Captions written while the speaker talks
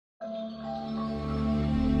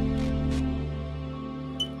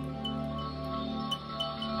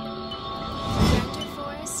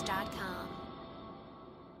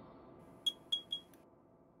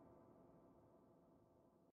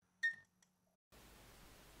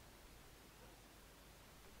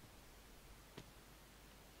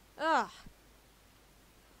Ugh.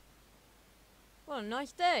 What a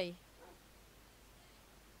nice day.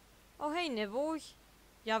 Oh, hey, Nibbles.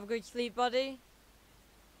 You have a good sleep, buddy?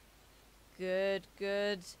 Good,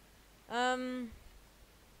 good. What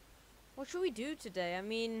should we do today? I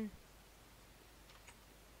mean,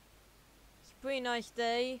 it's a pretty nice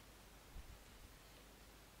day.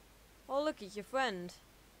 Oh, look, it's your friend.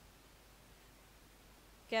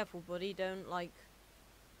 Careful, buddy. Don't, like,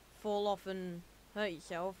 fall off and hurt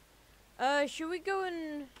yourself. Should we go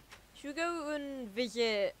and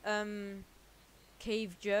visit,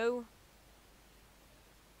 Cave Joe?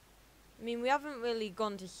 I mean, we haven't really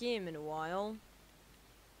gone to see him in a while.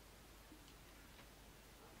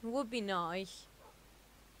 It would be nice.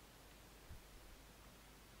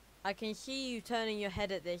 I can see you turning your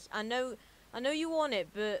head at this. I know you want it,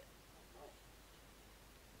 but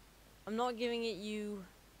I'm not giving it you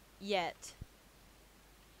yet.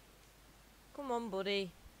 Come on,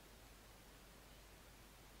 buddy.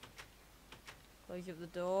 Close up the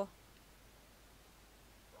door.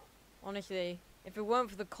 Honestly, if it weren't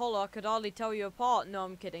for the collar, I could hardly tell you apart. No,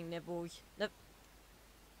 I'm kidding, Nibbles. Nope.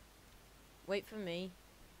 Wait for me.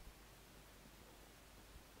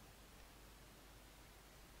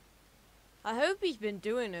 I hope he's been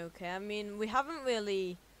doing okay. I mean, we haven't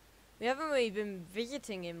really been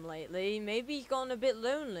visiting him lately. Maybe he's gotten a bit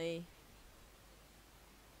lonely.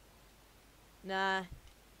 Nah.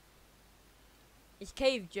 It's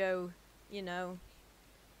Cave Joe, you know.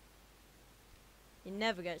 He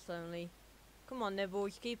never gets lonely. Come on,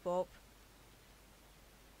 Nibbles, keep up.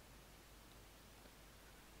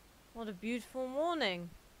 What a beautiful morning.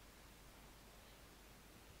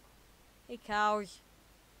 Hey, cows.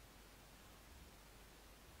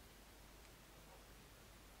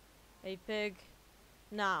 Hey, pig.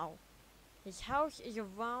 Now, his house is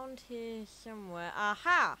around here somewhere.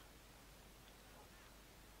 Aha!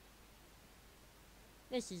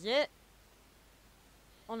 This is it.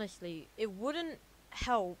 Honestly, it wouldn't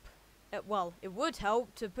help. Well, it would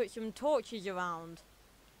help to put some torches around.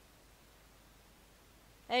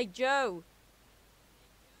 Hey, Joe.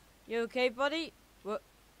 You okay, buddy? What?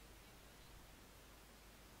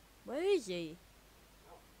 Where is he?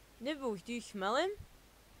 Nibbles, do you smell him?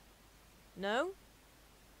 No?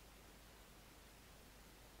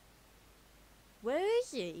 Where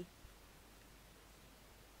is he?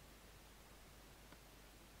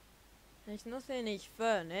 There's nothing in his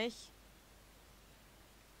furnace.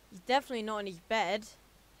 He's definitely not in his bed.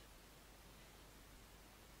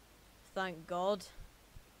 Thank God.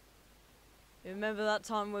 Remember that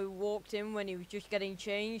time we walked in when he was just getting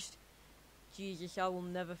changed? Jesus, I will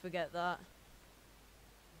never forget that.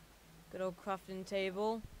 Good old crafting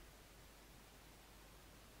table.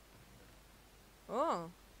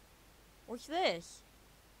 Oh. What's this?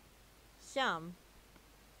 Sam.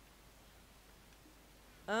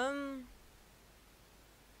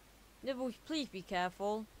 Nibbles, please be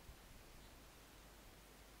careful.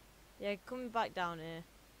 Yeah, come back down here.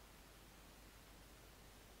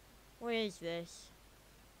 What is this?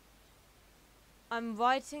 I'm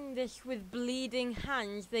writing this with bleeding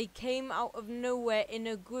hands. They came out of nowhere in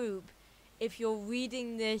a group. If you're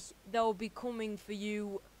reading this, they'll be coming for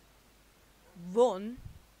you. Run.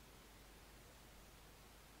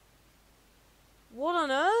 What on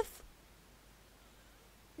earth?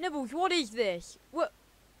 Nibbles, what is this? What?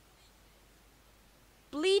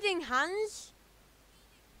 Bleeding hands?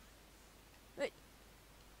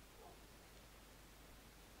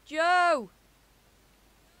 Joe!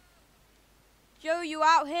 Joe, you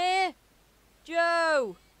out here?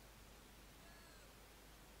 Joe!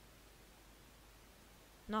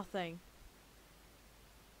 Nothing.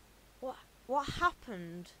 What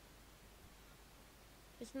happened?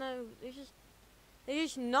 There's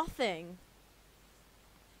just nothing.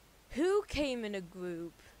 Who came in a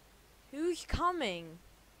group? Who's coming?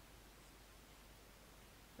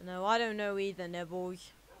 No, I don't know either,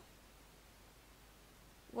 Nibbles.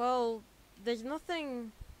 Well, there's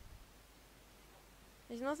nothing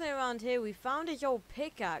around here. We found his old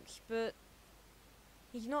pickaxe, but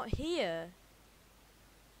he's not here.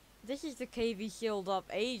 This is the cave he sealed up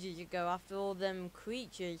ages ago after all them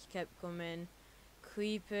creatures kept coming.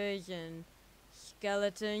 Creepers and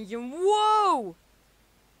skeletons and whoa!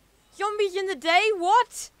 Zombies in the day?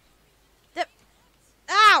 What?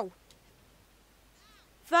 Ow!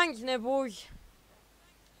 Thanks, Nibbles.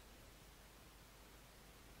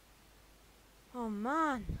 Oh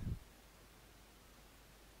man.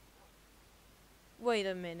 Wait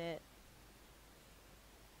a minute.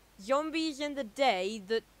 Zombies in the day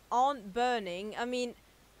that aren't burning? I mean,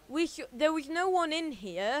 there was no one in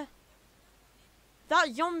here.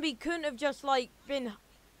 That zombie couldn't have just like been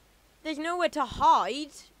There's nowhere to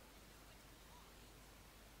hide.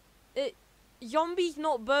 Zombies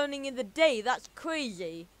not burning in the day, that's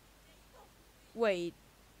crazy. Wait.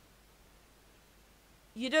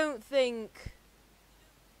 You don't think...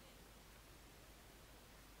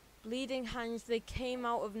 Bleeding hands, they came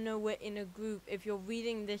out of nowhere in a group. If you're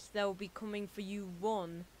reading this, they'll be coming for you.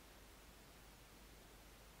 Run.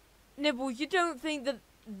 Nibbles, you don't think that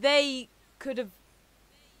they could have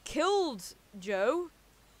killed Joe?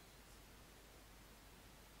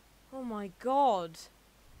 Oh my god.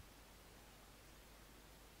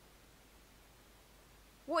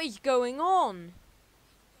 What is going on?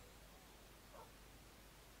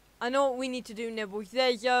 I know what we need to do, Nibbles.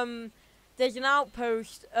 There's an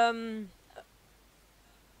outpost, a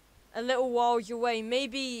little whiles away.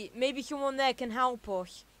 Maybe someone there can help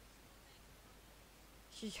us.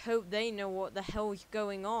 Just hope they know what the hell is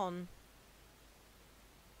going on.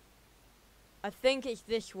 I think it's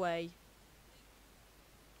this way.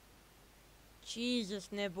 Jesus,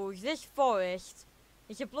 Nibbles, this forest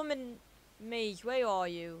is a bloomin' maze. Where are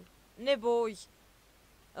you? Nibbles.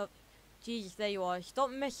 Oh, Jesus, there you are.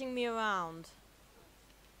 Stop messing me around.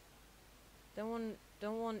 Don't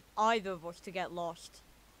want either of us to get lost.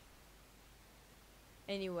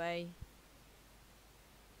 Anyway.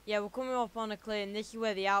 Yeah, we're coming up on a clear, and this is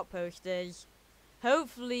where the outpost is.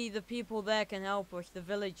 Hopefully the people there can help us, the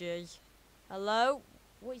villagers. Hello?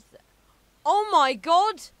 What is that? Oh my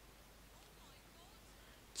god!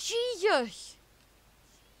 Jesus!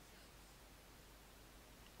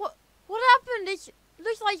 What happened? It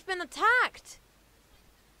looks like it's been attacked.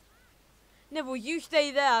 Nibble, you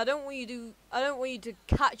stay there. I don't want you to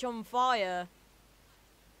catch on fire.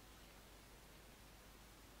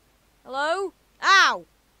 Hello? Ow!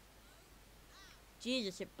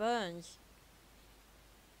 Jesus, it burns.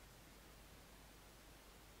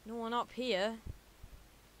 No one up here.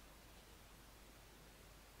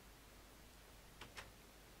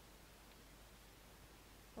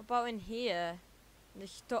 What about in here?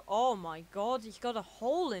 Oh my god, it's got a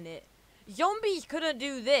hole in it. Zombies couldn't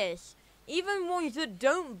do this. Even ones that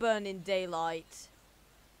don't burn in daylight.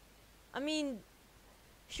 I mean,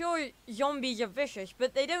 sure, zombies are vicious,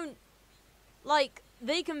 but they don't, like,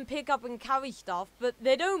 they can pick up and carry stuff, but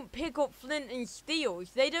they don't pick up flint and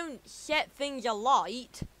steels. They don't set things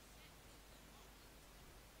alight.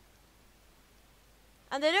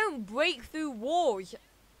 And they don't break through walls.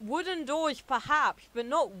 Wooden doors perhaps, but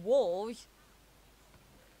not walls.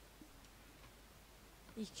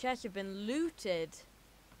 These chests have been looted.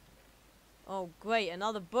 Oh great,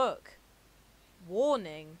 another book.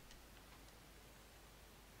 Warning.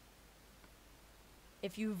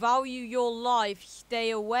 If you value your life, stay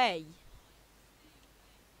away.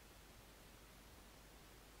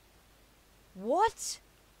 What?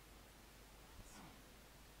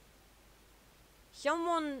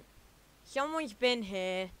 Someone's been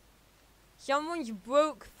here. Someone's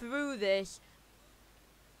broke through this.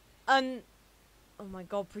 And, oh my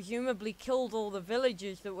god, presumably killed all the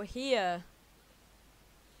villagers that were here.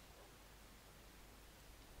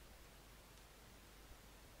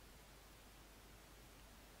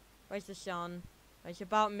 Where's the sun? It's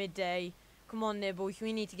about midday. Come on, Nibbles,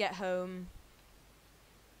 we need to get home.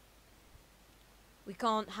 We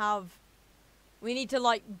can't have... We need to,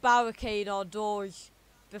 like, barricade our doors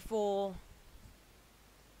before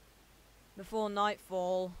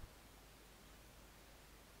nightfall.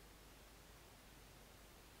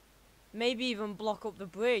 Maybe even block up the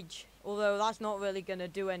bridge. Although that's not really going to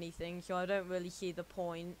do anything, so I don't really see the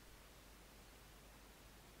point.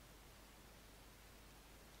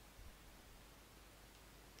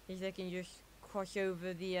 Is they can just cross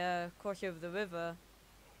over the river.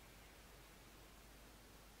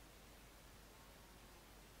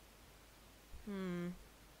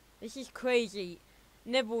 This is crazy.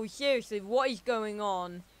 Nibble, seriously, what is going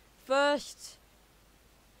on? First,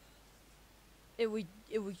 it was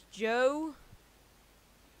Joe.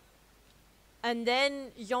 And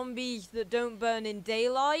then zombies that don't burn in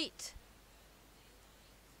daylight.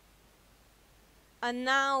 And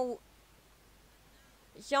now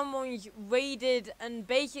someone's raided and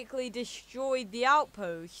basically destroyed the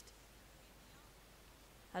outpost.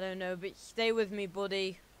 I don't know, but stay with me,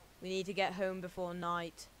 buddy. We need to get home before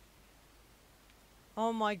night.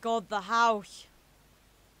 Oh my god, the house.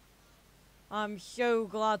 I'm so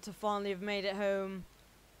glad to finally have made it home.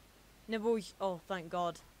 Nibbles, oh thank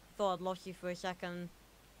god. I thought I'd lost you for a second.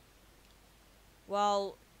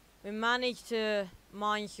 Well, we managed to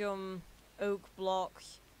mine some oak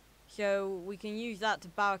blocks. So we can use that to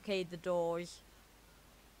barricade the doors.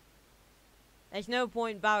 There's no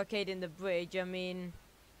point barricading the bridge. I mean,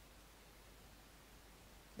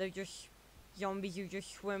 They're just zombies who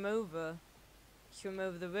just swim over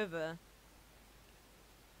the river.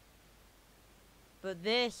 But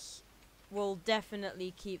this will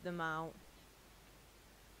definitely keep them out.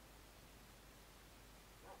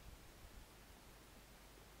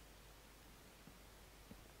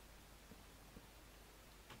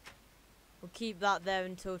 We'll keep that there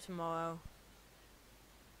until tomorrow.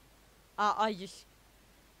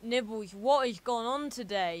 Nibbles, what has gone on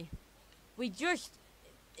today?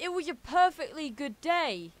 It was a perfectly good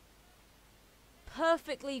day.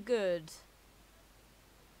 Perfectly good.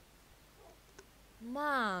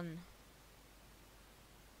 Man.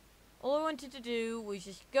 All I wanted to do was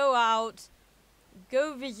just go out,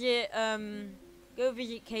 go visit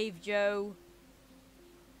Cave Joe,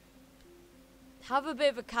 have a bit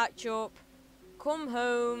of a catch up, come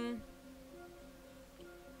home,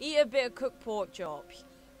 eat a bit of cooked pork chops.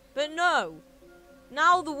 But no,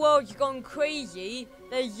 now the world's gone crazy,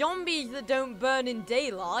 there's zombies that don't burn in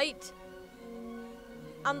daylight,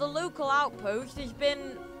 and the local outpost has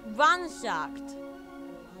been ransacked.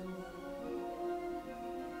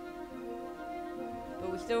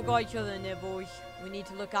 But we still got each other, Nibbles. We need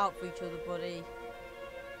to look out for each other, buddy.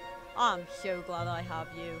 I'm so glad I have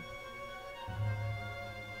you.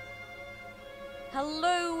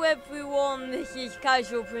 Hello everyone, this is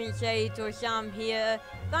Casual Prince 8 or Sam here.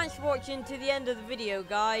 Thanks for watching to the end of the video,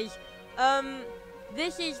 guys.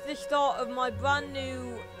 This is the start of my brand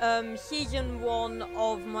new season 1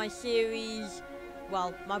 of my series,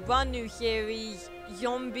 well, my brand new series,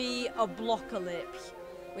 Zombie Ablockalypse,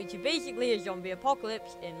 which is basically a zombie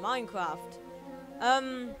apocalypse in Minecraft.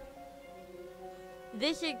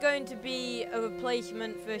 This is going to be a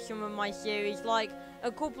replacement for some of my series. Like,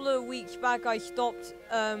 a couple of weeks back I stopped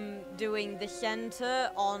doing the center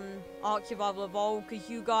on Ark Survival Evolved because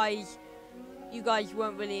you guys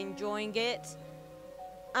weren't really enjoying it.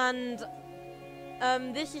 And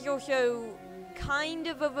this is also kind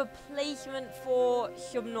of a replacement for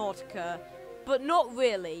Subnautica, but not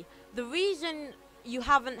really. The reason you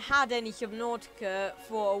haven't had any Subnautica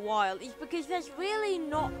for a while is because there's really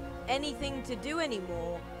not anything to do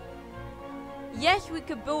anymore. Yes, we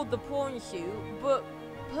could build the prawn suit, but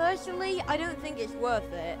personally, I don't think it's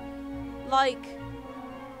worth it. Like,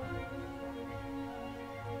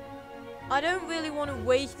 I don't really want to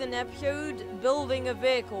waste an episode building a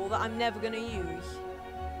vehicle that I'm never going to use.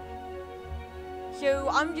 So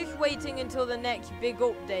I'm just waiting until the next big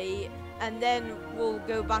update, and then we'll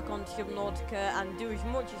go back on Subnautica and do as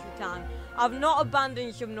much as we can. I've not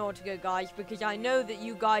abandoned Subnautica, guys, because I know that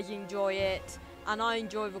you guys enjoy it, and I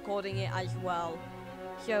enjoy recording it as well.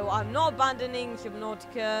 So I'm not abandoning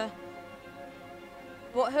Subnautica,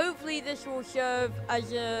 but hopefully this will serve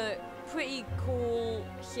as a pretty cool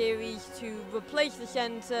series to replace the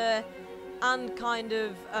center and kind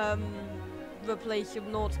of replace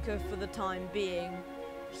Subnautica for the time being.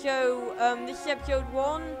 So this is episode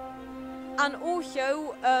 1, and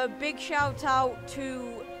also a big shout out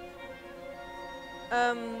to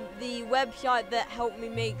the website that helped me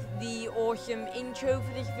make the awesome intro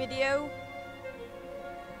for this video.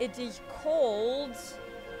 It is called,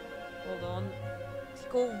 hold on, it's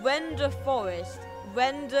called Render Forest.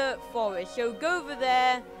 So go over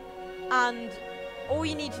there, and all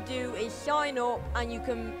you need to do is sign up, and you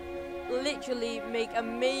can literally make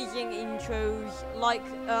amazing intros like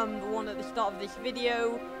the one at the start of this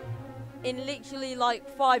video in literally like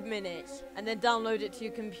 5 minutes, and then download it to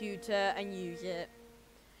your computer and use it.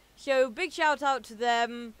 So big shout out to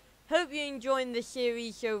them. Hope you're enjoying the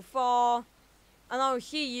series so far, and I'll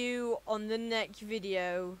see you on the next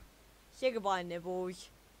video. Say goodbye, Nibbles.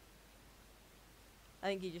 I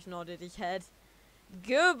think he just nodded his head.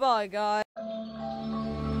 Goodbye, guys.